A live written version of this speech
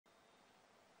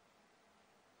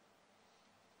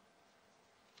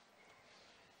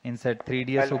INSAT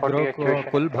 3DS उपग्रह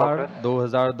को कुल भार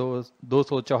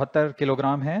 2274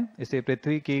 किलोग्राम है। इसे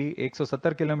पृथ्वी की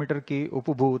 170 किलोमीटर की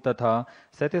उपभू तथा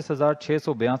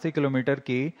 37,682 किलोमीटर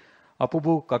की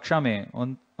अपभू कक्षा में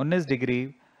 19 डिग्री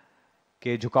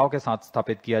के झुकाव के साथ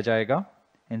स्थापित किया जाएगा।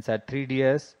 इनसेट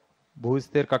 3DS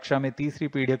भूस्थिर कक्षा में तीसरी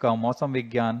पीढ़ी का मौसम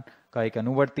विज्ञान का एक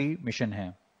अनुवर्ती मिशन है।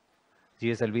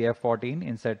 GSLV-एफ14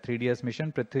 इनसेट 3DS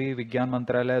मिशन पृथ्वी विज्ञान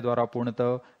मंत्रालय द्वारा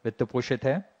पूर्णतः वित्त पोषित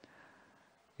है।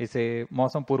 इसे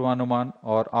मौसम पूर्वानुमान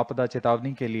और आपदा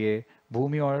चेतावनी के लिए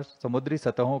भूमि और समुद्री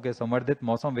सतहों के संवर्धित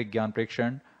मौसम विज्ञान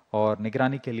प्रेक्षण और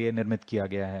निगरानी के लिए निर्मित किया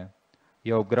गया है।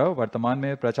 यह उपग्रह वर्तमान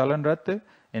में प्रचालनरत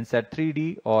इनसेट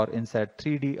 3D और इनसेट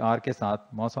 3DR के साथ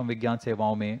मौसम विज्ञान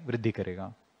सेवाओं में वृद्धि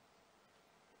करेगा।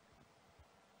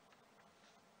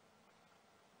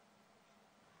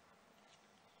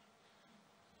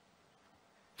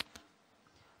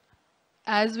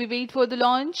 As we wait for the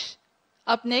launch,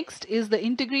 up next is the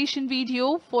integration video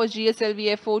for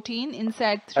GSLV-F14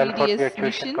 INSAT 3DS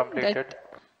mission. That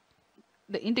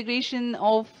the integration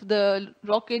of the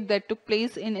rocket that took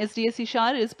place in SDS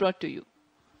Ishar is brought to you.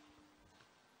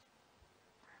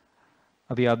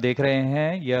 अभी आप देख रहे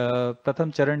हैं यह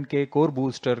प्रथम चरण के core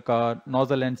booster का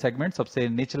नोजल एंड सेगमेंट सबसे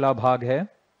निचला भाग है।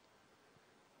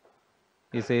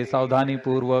 इसे सावधानी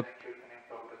पूर्वक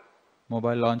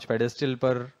मोबाइल लॉन्च पेडेस्टल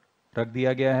पर रख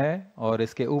दिया गया है और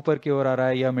इसके ऊपर की ओर आ रहा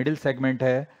है। यह मिडिल सेगमेंट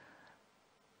है।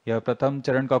 यह प्रथम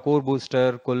चरण का कोर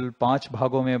बूस्टर कुल 5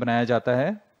 भागों में बनाया जाता है।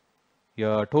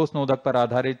 यह ठोस नोदक पर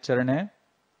आधारित चरण है।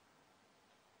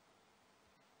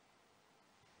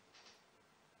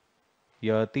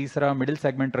 यह तीसरा मिडिल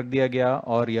सेगमेंट रख दिया गया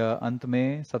और यह अंत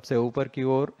में सबसे ऊपर की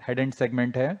ओर हेड एंड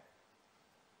सेगमेंट है।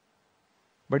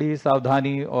 बड़ी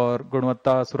सावधानी और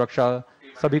गुणवत्ता सुरक्षा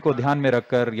सभी को ध्यान में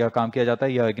रखकर यह काम किया जाता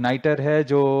है। यह इग्नाइटर है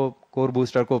जो कोर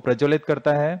बूस्टर को प्रज्वलित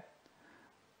करता है।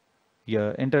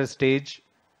 यह इंटर स्टेज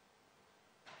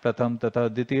प्रथम तथा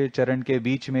द्वितीय चरण के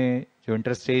बीच में जो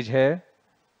इंटर स्टेज है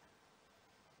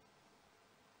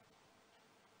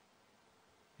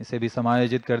इसे भी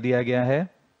समायोजित कर दिया गया है।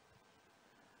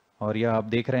 और यह आप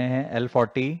देख रहे हैं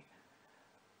L40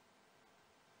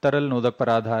 तरल नोदक पर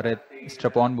आधारित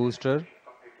स्ट्रैप-ऑन बूस्टर।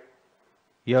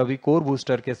 यह भी कोर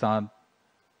बूस्टर के साथ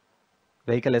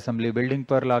व्हीकल असेंबली बिल्डिंग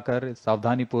पर लाकर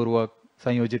सावधानी पूर्वक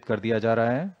संयोजित कर दिया जा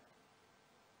रहा है।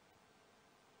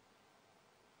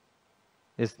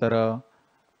 इस तरह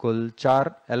कुल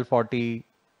 4 L40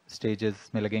 स्टेजेस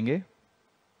में लगेंगे।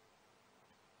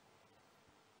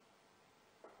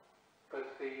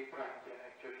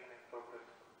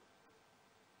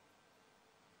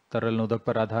 तरल नोदक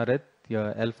पर आधारित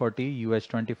यह L40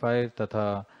 UH-25 तथा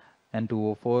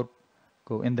N2O4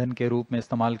 को ईंधन के रूप में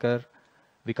इस्तेमाल कर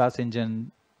विकास इंजन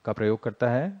का प्रयोग करता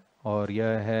है और यह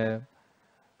है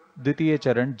द्वितीय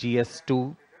चरण GS2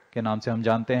 के नाम से हम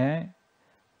जानते हैं।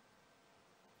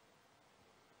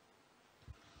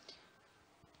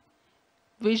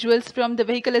 Visuals from the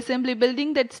vehicle assembly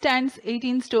building that stands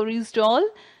 18 stories tall.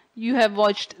 You have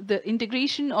watched the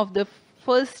integration of the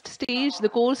first stage, the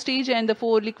core stage, and the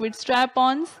 4 liquid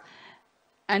strap-ons.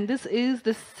 And this is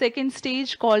the second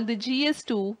stage called the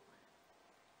GS2.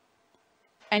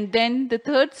 And then the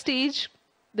third stage,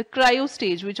 the cryo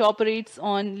stage, which operates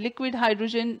on liquid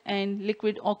hydrogen and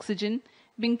liquid oxygen,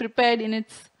 being prepared in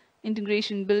its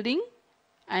integration building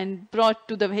and brought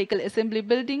to the vehicle assembly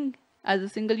building as a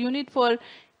single unit for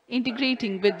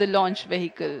integrating with the launch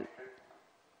vehicle.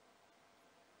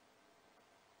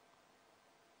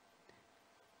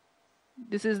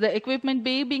 This is the equipment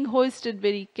bay being hoisted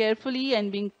very carefully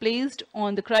and being placed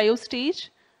on the cryo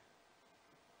stage,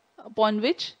 upon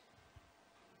which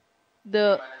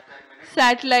the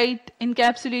satellite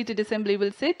encapsulated assembly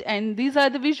will sit. And these are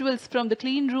the visuals from the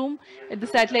clean room at the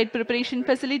satellite preparation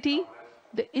facility,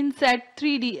 the INSAT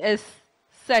 3DS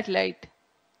satellite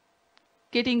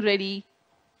getting ready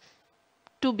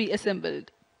to be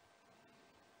assembled.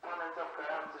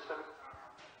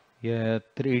 यह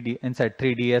 3D INSAT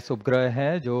 3DS उपग्रह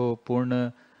है जो पूर्ण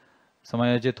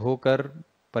समायोजित होकर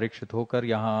परीक्षित होकर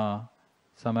यहाँ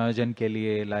समायोजन के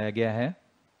लिए लाया गया है।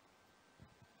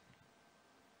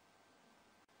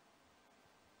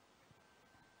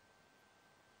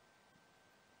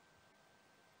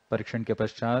 परीक्षण के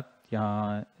पश्चात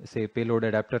यहाँ इसे पेलोड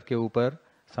एडेप्टर के ऊपर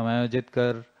समायोजित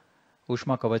कर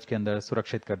ऊष्मा कवच के अंदर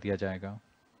सुरक्षित कर दिया जाएगा।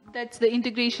 That's the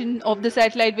integration of the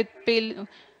satellite with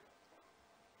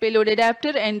payload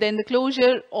adapter, and then the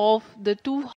closure of the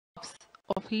 2 halves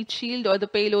of heat shield or the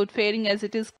payload fairing as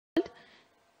it is called.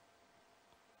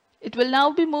 It will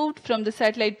now be moved from the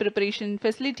satellite preparation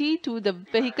facility to the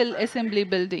vehicle assembly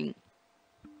building.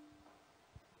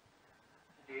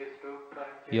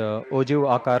 यह ओजिव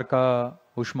आकार का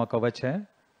ऊष्मा कवच है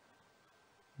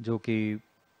जो कि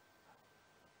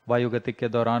वायुगतिक के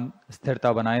दौरान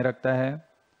स्थिरता बनाए रखता है।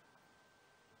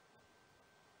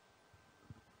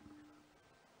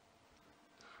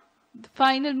 The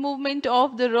final movement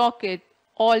of the rocket,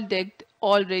 all decked,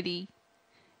 all ready,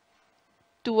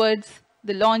 towards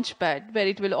the launch pad, where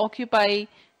it will occupy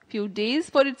few days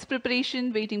for its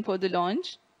preparation, waiting for the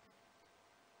launch.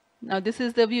 Now this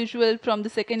is the visual from the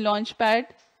second launch pad,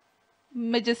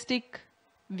 majestic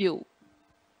view.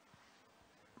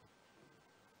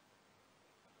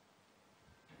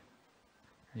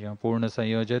 यहाँ पूर्ण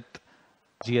संयोजित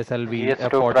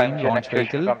GSLV-एफ14 launch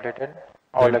vehicle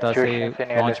दृढ़ता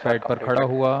से launch pad पर खड़ा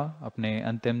हुआ, अपने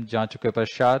अंतिम जांच के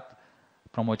पश्चात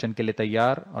प्रमोशन के लिए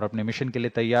तैयार और अपने मिशन के लिए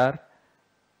तैयार।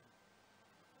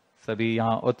 सभी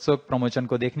यहाँ उत्सुक प्रमोशन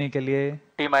को देखने के लिए।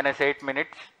 T-8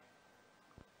 minutes.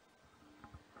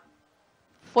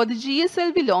 For the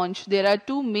GSLV launch, there are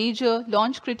two major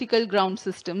launch critical ground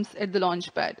systems at the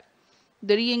launch pad.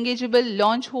 The re-engageable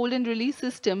launch hold and release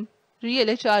system,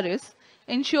 RELHRS,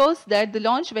 ensures that the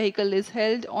launch vehicle is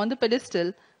held on the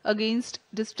pedestal against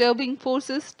disturbing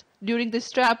forces during the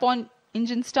strap-on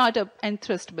engine startup and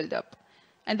thrust buildup.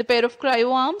 And the pair of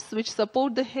cryo arms which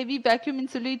support the heavy vacuum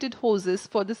insulated hoses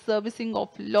for the servicing of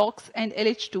LOX and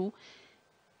LH2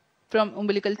 from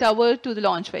umbilical tower to the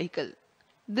launch vehicle.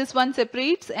 This one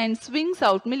separates and swings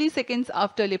out milliseconds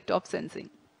after liftoff sensing.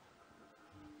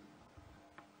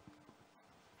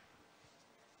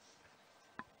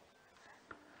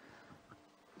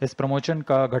 इस promotion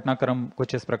का घटनाक्रम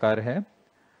कुछ इस प्रकार है।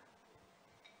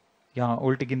 यहाँ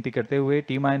उल्टी गिनती करते हुए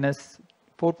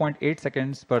T-4.8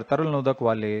 सेकेंड्स पर तरल नोदक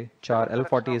वाले 4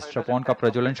 L40 स्ट्रैप-ऑन का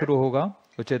प्रज्वलन शुरू होगा।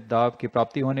 उचित दाब की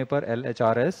प्राप्ति होने पर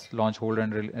LHRS launch hold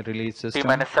and release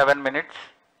system T-7 minutes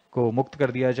को मुक्त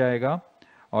कर दिया जाएगा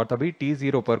और तभी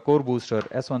T0 पर कोर बूस्टर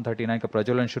S139 का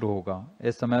प्रज्वलन शुरू होगा।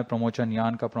 इस समय प्रमोशन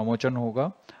यान का प्रमोशन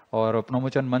होगा और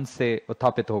प्रमोशन मंच से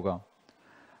उत्थापित होगा।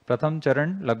 प्रथम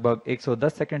चरण लगभग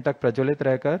 110 सेकंड तक प्रज्वलित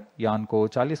रहकर यान को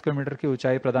 40 किलोमीटर की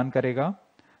ऊंचाई प्रदान करेगा,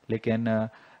 लेकिन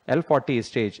L40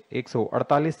 स्टेज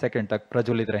 148 सेकंड तक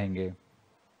प्रज्वलित रहेंगे।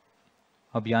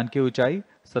 अब यान की ऊंचाई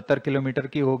 70 किलोमीटर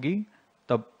की होगी,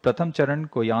 तब प्रथम चरण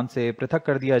को यान से पृथक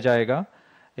कर दिया जाएगा।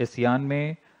 इस यान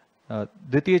में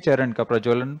द्वितीय चरण का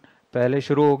प्रज्वलन पहले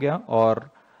शुरू हो गया और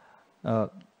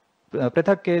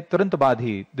पृथक के तुरंत बाद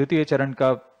ही द्वितीय चरण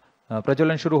का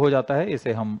प्रज्वलन शुरू हो जाता है।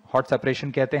 इसे हम हॉट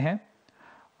सेपरेशन कहते हैं।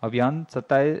 अब यान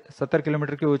 70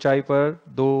 किलोमीटर की ऊंचाई पर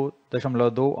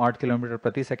 2.28 किलोमीटर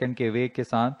प्रति सेकंड के वेग के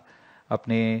साथ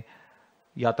अपने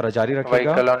यात्रा जारी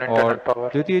रखेगा और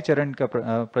द्वितीय चरण का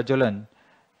प्रज्वलन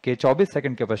के 24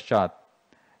 सेकंड के पश्चात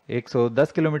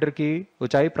 110 किलोमीटर की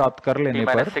ऊंचाई प्राप्त कर लेने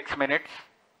पर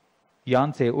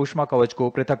यान से ऊष्मा कवच को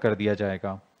पृथक कर दिया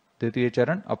जाएगा। द्वितीय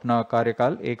चरण अपना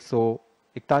कार्यकाल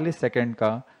 141 सेकंड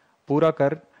का पूरा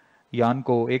कर यान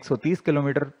को 130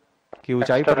 किलोमीटर की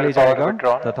ऊंचाई पर ले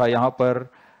जाएगा तथा यहां पर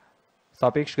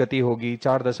सापेक्ष गति होगी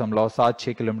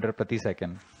 4.76 किलोमीटर प्रति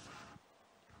सेकंड।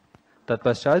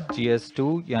 तत्पश्चात GS2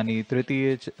 यानी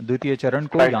द्वितीय चरण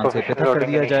को यान से पृथक कर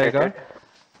दिया जाएगा।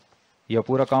 यह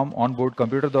पूरा काम ऑन बोर्ड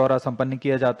कंप्यूटर द्वारा संपन्न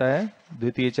किया जाता है।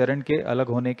 द्वितीय चरण के अलग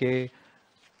होने के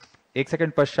 1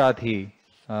 सेकंड पश्चात ही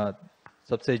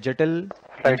सबसे जटिल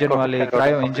इंजन वाले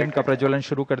क्रायो इंजन का प्रज्वलन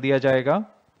शुरू कर दिया जाएगा।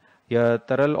 यह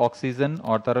तरल ऑक्सीजन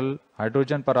और तरल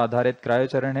हाइड्रोजन पर आधारित क्रायो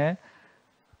चरण है।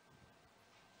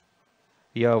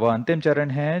 यह वह अंतिम चरण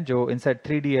है जो इनसेट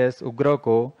 3DS उपग्रह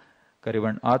को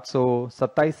करीबन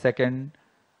 827 सेकंड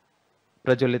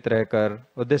प्रज्वलित रहकर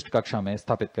उद्दिष्ट कक्षा में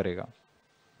स्थापित करेगा।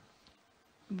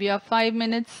 We are 5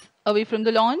 minutes away from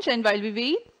the launch, and while we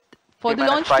wait for the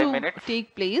launch to take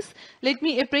place, let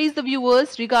me apprise the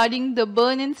viewers regarding the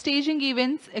burn-in staging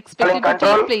events expected to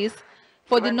take place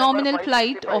for the nominal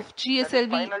flight of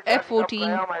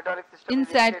GSLV-F14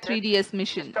 INSAT 3DS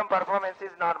mission.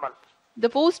 The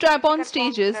 4 strap-on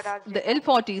stages, the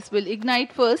L40s, will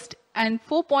ignite first, and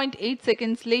 4.8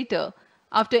 seconds later,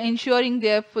 after ensuring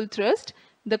their full thrust,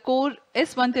 the core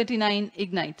S139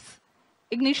 ignites.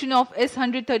 Ignition of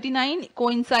S139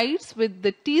 coincides with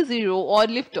the T0 or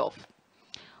liftoff.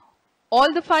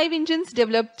 All the 5 engines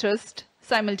develop thrust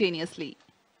simultaneously.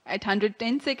 At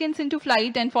 110 seconds into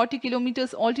flight and 40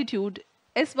 kilometers altitude,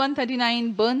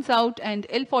 S139 burns out and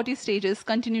L40 stages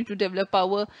continue to develop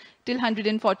power till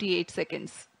 148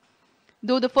 seconds.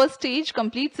 Though the first stage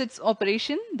completes its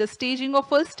operation, the staging of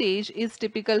first stage is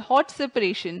typical hot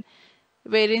separation,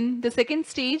 wherein the second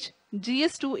stage,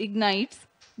 GS2, ignites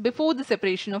before the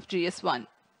separation of GS1.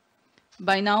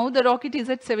 By now, the rocket is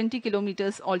at 70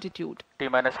 kilometers altitude.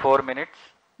 T-4 minutes.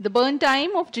 The burn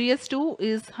time of GS2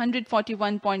 is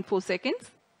 141.4 seconds.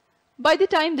 By the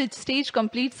time the stage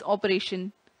completes operation,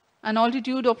 an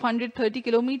altitude of 130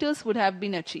 kilometers would have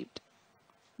been achieved.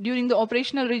 During the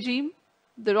operational regime,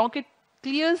 the rocket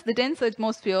clears the dense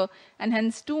atmosphere and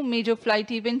hence two major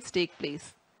flight events take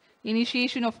place: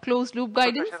 initiation of closed-loop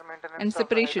guidance and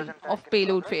separation of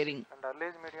payload fairing.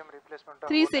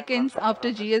 3 seconds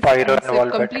after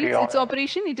GSLV completes its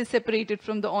operation, it is separated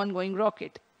from the ongoing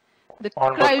rocket. The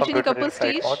cryogenic upper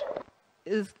stage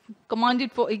is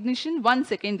commanded for ignition 1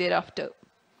 second thereafter.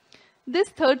 This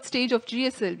third stage of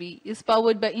GSLV is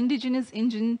powered by indigenous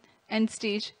engine and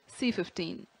stage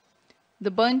C15.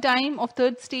 The burn time of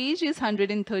third stage is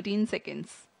 113 seconds.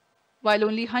 While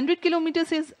only 100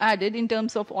 kilometers is added in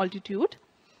terms of altitude,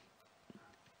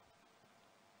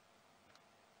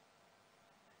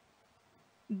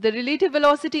 the relative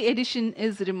velocity addition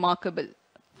is remarkable,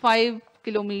 5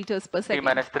 kilometers per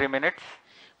second. T-3 minutes.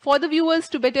 For the viewers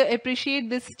to better appreciate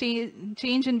this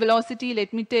change in velocity,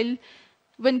 let me tell,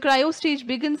 when cryo stage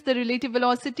begins, the relative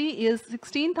velocity is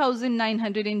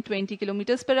 16,920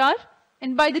 kilometers per hour,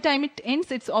 and by the time it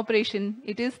ends its operation,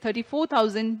 it is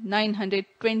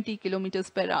 34,920 kilometers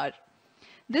per hour.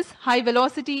 This high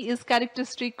velocity is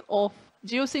characteristic of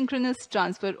geosynchronous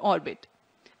transfer orbit.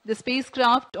 The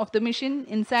spacecraft of the mission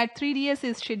INSAT-3DS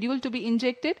is scheduled to be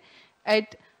injected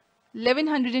at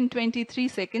 1123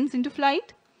 seconds into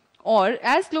flight, or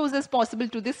as close as possible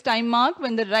to this time mark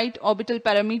when the right orbital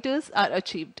parameters are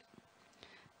achieved.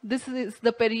 This is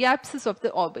the periapsis of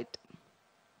the orbit.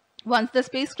 Once the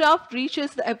spacecraft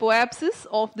reaches the apoapsis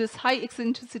of this high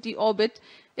eccentricity orbit,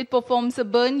 it performs a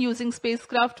burn using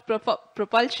spacecraft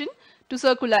propulsion to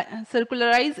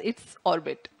circularize its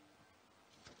orbit.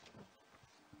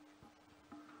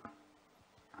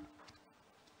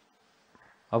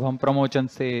 अब हम प्रमोचन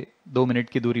से 2 minute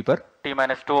की दूरी पर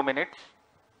T-2 minutes.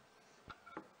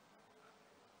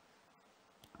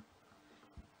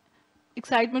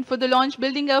 Excitement for the launch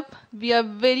building up. We are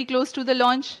very close to the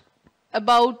launch,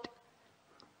 about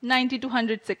 90 to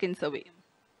 100 seconds away.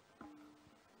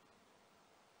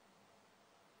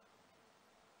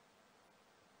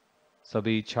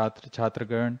 सभी छात्र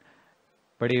छात्रगण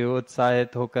बड़े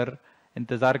उत्साहित होकर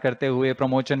इंतजार करते हुए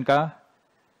प्रमोचन का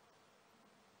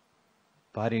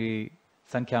भारी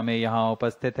संख्या में यहां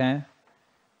उपस्थित हैं।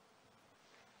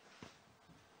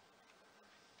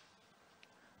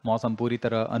 मौसम पूरी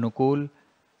तरह अनुकूल,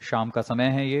 शाम का समय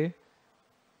है। ये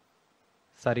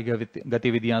सारी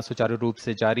गतिविधियां सुचारू रूप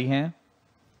से जारी हैं।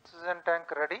 Oxygen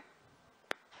tank ready.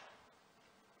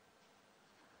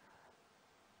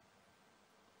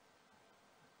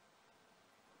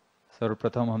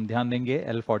 सर्वप्रथम हम ध्यान देंगे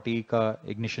L40 का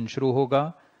इग्निशन शुरू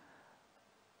होगा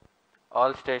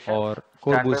All stations. और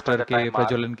कोर बूस्टर के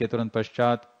प्रज्वलन के तुरंत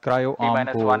पश्चात क्रायो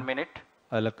आर्म को T-1 minute.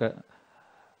 अलग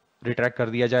रिट्रैक्ट कर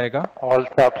दिया जाएगा। All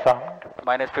stop sound.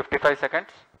 -55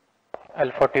 seconds.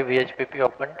 L40 VHPP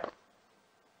opened.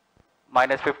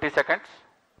 -50 seconds.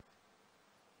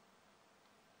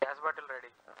 Gas bottle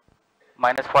ready.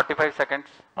 -45 seconds.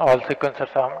 All sequencer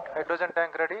sound. Hydrogen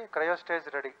tank ready. Cryo stage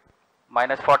ready.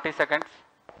 -40 seconds.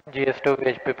 GS2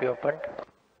 VHPP opened.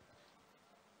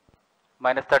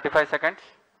 -35 seconds.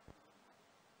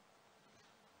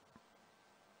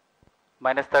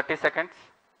 -30 seconds.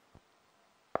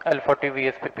 L40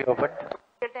 VSPP opened.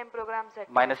 Time program set.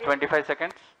 -25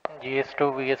 seconds. GS2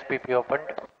 VSPP opened.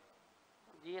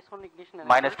 GS1 ignition.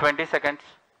 -20 seconds.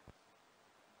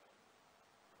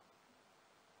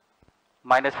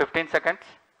 -15 seconds.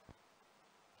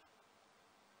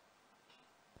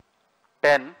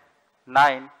 10,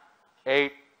 9,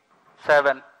 8,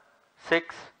 7,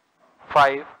 6,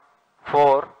 5,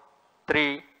 4,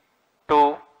 3,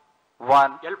 2,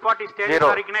 1. L40 stages 0.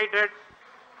 are ignited.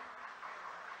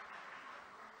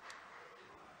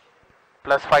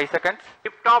 +5 seconds.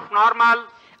 Lift off normal.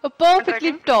 A perfect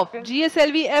lift-off.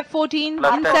 GSLV-F14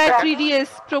 Plus 10 INSAT-3DS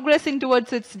progressing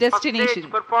towards its Stage destination.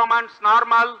 performance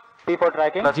normal. P4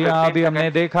 tracking. Plus जी हाँ, 15 अभी हमने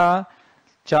seconds. देखा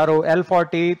चारों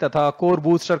L40 तथा core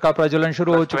booster का प्रज्वलन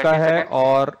शुरू हो Plus चुका 20 है seconds.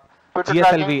 और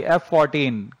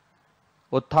GSLV-F14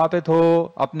 उत्थापित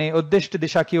हो अपने उद्दिष्ट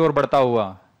दिशा की ओर बढ़ता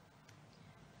हुआ।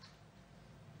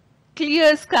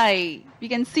 Clear sky. We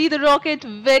can see the rocket,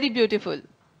 very beautiful.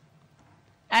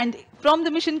 And from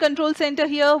the mission control center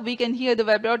here, we can hear the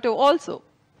vibrato also.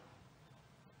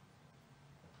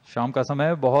 शाम का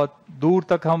समय, बहुत दूर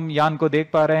तक हम यान को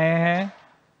देख पा रहे हैं।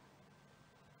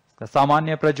 इसका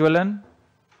सामान्य प्रज्वलन,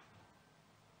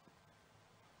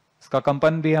 इसका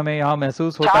कंपन भी हमें यहां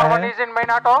महसूस होता है।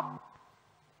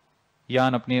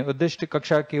 यान अपनी उद्दिष्ट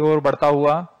कक्षा की ओर बढ़ता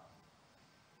हुआ।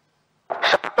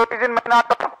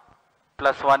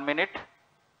 +1 minute.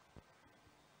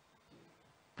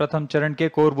 प्रथम चरण के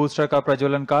कोर बूस्टर का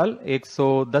प्रज्वलन काल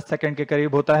 110 सेकंड के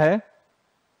करीब होता है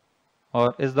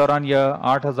और इस दौरान यह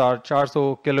 8400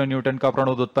 किलो न्यूटन का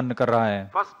प्रणोद उत्पन्न कर रहा है।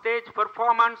 First stage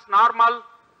performance normal.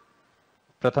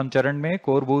 प्रथम चरण में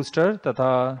कोर बूस्टर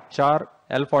तथा 4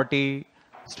 L40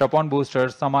 स्ट्रैप-ऑन बूस्टर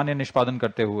सामान्य निष्पादन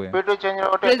करते हुए P2 change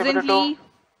over to activity 2. Presently,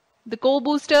 the core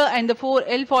booster and the 4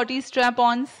 L40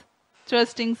 strap-ons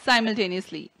thrusting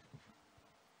simultaneously.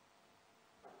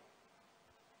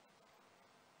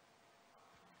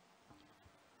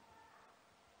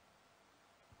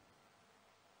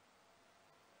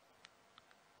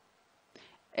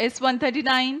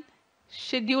 S139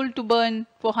 scheduled to burn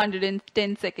for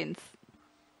 110 seconds.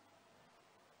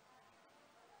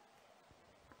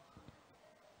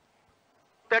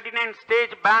 ट-39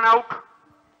 stage ban out.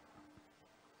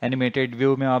 Animated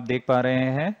view में आप देख पा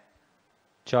रहे हैं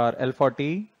 4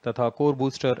 L40 तथा कोर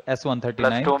बूस्टर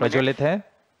S139 प्रज्वलित है।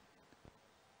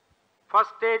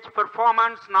 First stage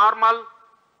performance normal.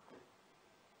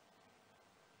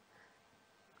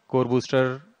 Core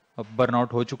booster अब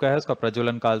बर्नआउट हो चुका है, उसका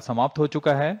प्रज्वलन काल समाप्त हो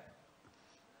चुका है,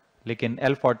 लेकिन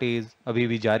L40 अभी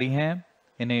भी जारी हैं।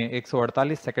 इन्हें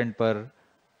 148 सेकंड पर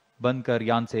बंद कर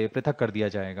यान से पृथक कर दिया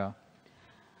जाएगा।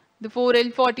 The 4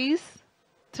 L40s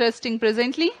thrusting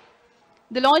presently.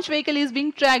 The launch vehicle is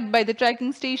being tracked by the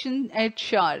tracking station at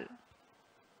Shar.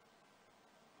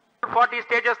 40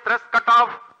 stages thrust cut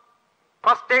off.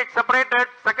 First stage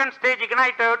separated. Second stage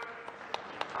ignited.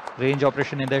 Range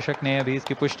operation निदेशक ने अभी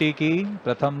इसकी पुष्टि की।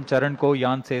 प्रथम चरण को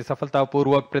यान से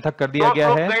सफलतापूर्वक पृथक कर दिया गया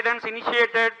है Guidance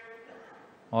initiated.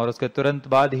 और उसके तुरंत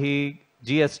बाद ही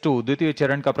GS2 द्वितीय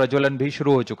चरण का प्रज्वलन भी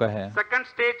शुरू हो चुका है। Second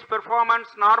stage performance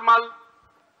normal.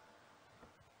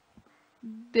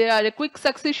 There are a quick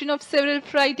succession of several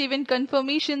flight event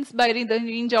confirmations by the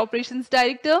Range Operations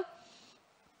Director.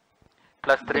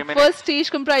 Plus 3 The minutes. first stage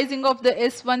comprising of the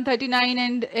S139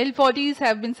 and L40s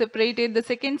have been separated. The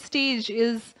second stage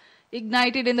is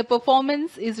ignited and the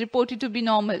performance is reported to be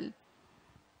normal.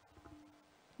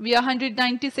 We are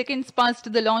 190 seconds past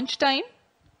the launch time.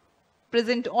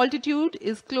 Present altitude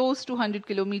is close to 100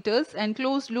 kilometers and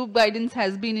closed loop guidance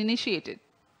has been initiated.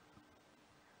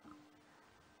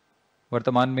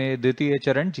 वर्तमान में द्वितीय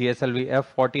चरण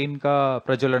GSLV-एफ14 का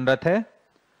प्रज्वलनरत है।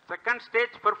 Second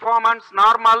stage performance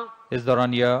normal. इस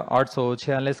दौरान यह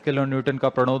 846 kilo Newton का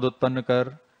प्रणोद उत्पन्न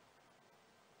कर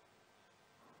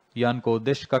यान को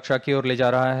उद्दिष्ट कक्षा की ओर ले जा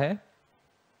रहा है।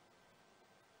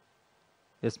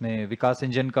 इसमें विकास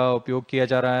इंजन का उपयोग किया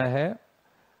जा रहा है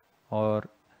और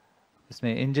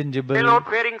इसमें इंजन जिबल Payload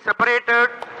fairing separated.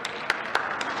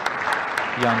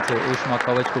 यान से ऊष्मा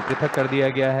कवच को पृथक कर दिया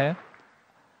गया है।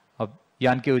 अब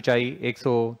यान की ऊंचाई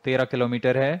 113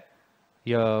 किलोमीटर है।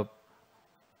 यह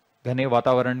घने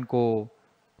वातावरण को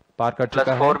पार कर Plus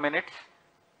चुका है। 4 minutes.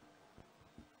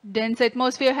 Dense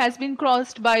atmosphere has been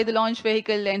crossed by the launch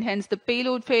vehicle and hence the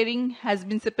payload fairing has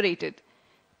been separated.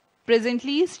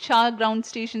 Presently, Shah ground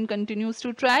station continues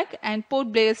to track and Port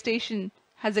Blair station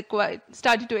has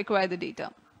started to acquire the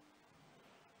data.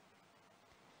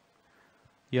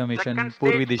 यह mission Second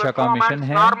पूर्वी stage दिशा का mission performance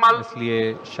है, normal.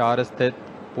 इसलिए शार स्थित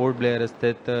port Blair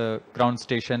स्थित ground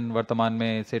station वर्तमान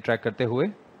में इसे ट्रैक करते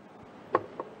हुए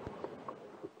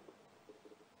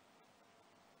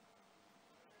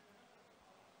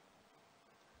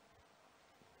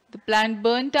The planned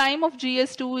burn time of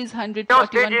GS2 is Stage is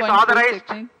 141.4 authorized.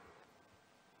 seconds.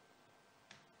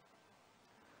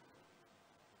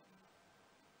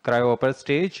 Cryo upper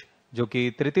stage जो कि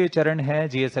तृतीय चरण है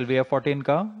GSLV-एफ14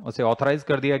 का, उसे ऑथराइज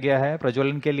कर दिया गया है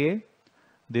प्रज्वलन के लिए।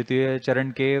 द्वितीय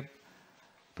चरण के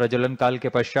प्रज्वलन काल के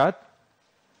पश्चात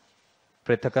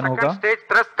पृथक्कन होगा। Second stage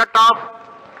thrust cut off.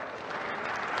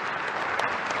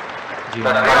 जी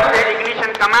Third हाँ, stage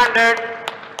ignition commanded.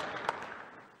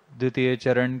 द्वितीय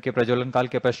चरण के प्रज्वलन काल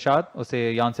के पश्चात उसे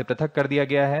यान से पृथक कर दिया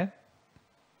गया है।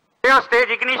 Third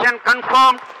stage ignition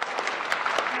confirmed.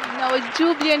 Now a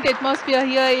jubilant atmosphere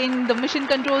here in the Mission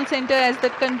Control Center as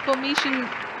the confirmation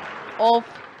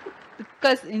of the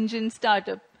CUS engine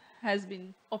startup has been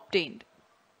obtained.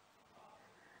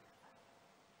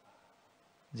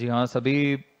 जी हाँ, सभी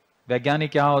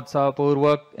वैज्ञानिक यहाँ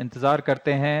उत्साहपूर्वक इंतजार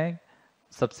करते हैं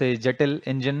सबसे जटिल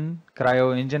इंजन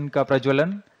क्रायो इंजन का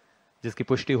प्रज्वलन, जिसकी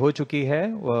पुष्टि हो चुकी है,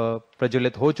 वह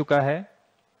प्रज्वलित हो चुका है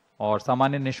और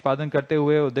सामान्य निष्पादन करते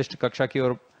हुए उद्दिष्ट कक्षा की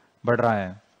ओर बढ़ रहा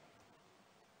है।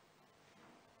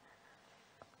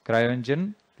 क्रायो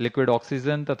इंजन लिक्विड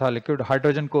ऑक्सीजन तथा लिक्विड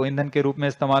हाइड्रोजन को ईंधन के रूप में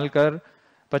इस्तेमाल कर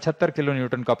 75 किलो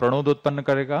न्यूटन का प्रणोद उत्पन्न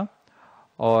करेगा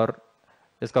और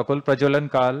इसका कुल प्रज्वलन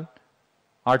काल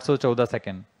 814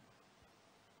 second.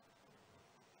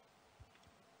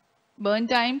 Burn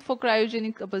time for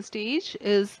cryogenic upper stage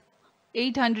is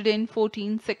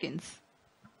 814 seconds.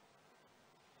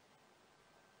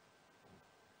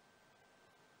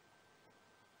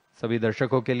 सभी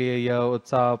दर्शकों के लिए यह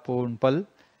उत्साहपूर्ण पल।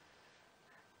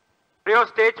 Cryo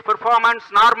stage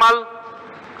performance normal.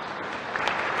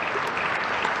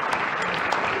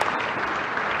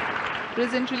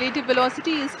 Present relative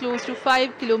velocity is close to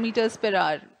 5 kilometers per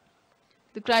hour.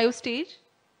 The cryo stage,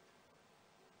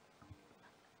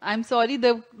 I'm sorry,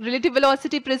 the relative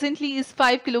velocity presently is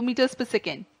 5 kilometers per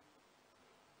second.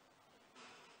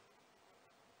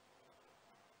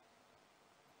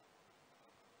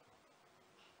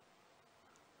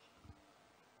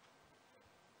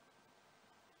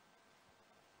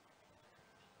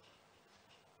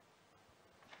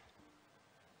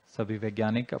 सभी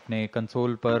वैज्ञानिक अपने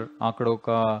console पर आंकड़ों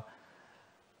का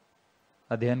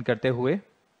अध्ययन करते हुए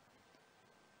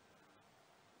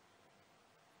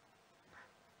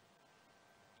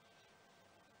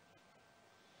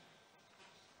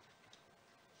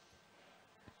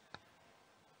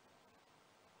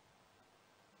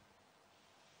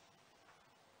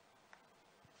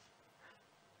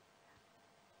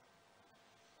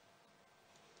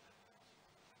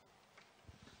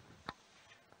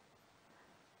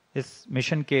इस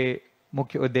मिशन के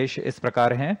मुख्य उद्देश्य इस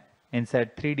प्रकार हैं। इनसैट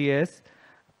 3DS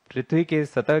पृथ्वी के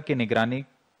सतह की निगरानी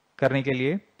करने के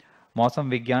लिए मौसम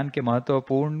विज्ञान के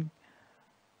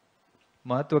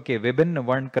महत्व के विभिन्न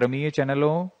वर्णक्रमीय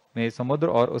चैनलों में समुद्र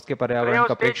और उसके पर्यावरण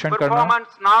का प्रेक्षण करना,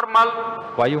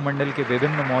 वायुमंडल के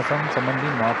विभिन्न मौसम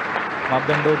संबंधी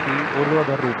मापदंडों की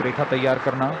ऊर्ध्वाधर रूपरेखा तैयार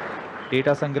करना,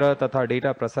 डेटा संग्रह तथा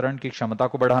डेटा प्रसारण की क्षमता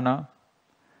को बढ़ाना,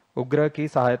 उपग्रह की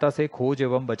सहायता से खोज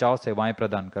एवं बचाव सेवाएं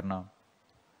प्रदान करना।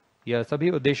 यह सभी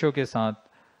उद्देश्यों के साथ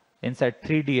इनसैट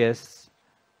 3DS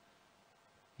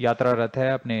यात्रारत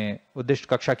है अपने उद्दिष्ट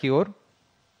कक्षा की ओर।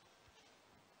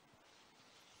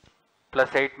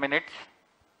 +8 minutes.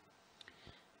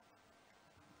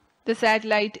 The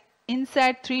satellite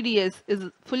INSAT 3DS is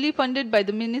fully funded by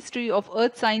the Ministry of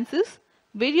Earth Sciences.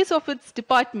 Various of its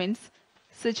departments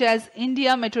such as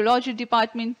India Meteorology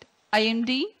Department,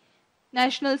 IMD,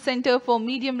 National Center for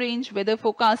Medium Range Weather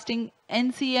Forecasting,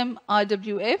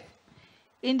 NCM-RWF,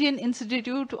 Indian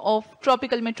Institute of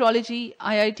Tropical Meteorology,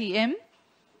 IITM,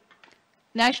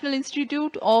 National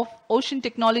Institute of Ocean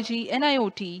Technology,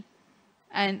 NIOT,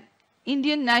 and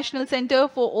Indian National Center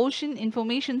for Ocean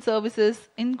Information Services,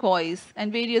 INCOIS,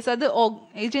 and various other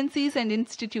agencies and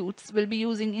institutes will be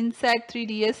using INSAT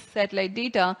 3DS satellite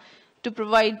data to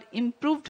provide improved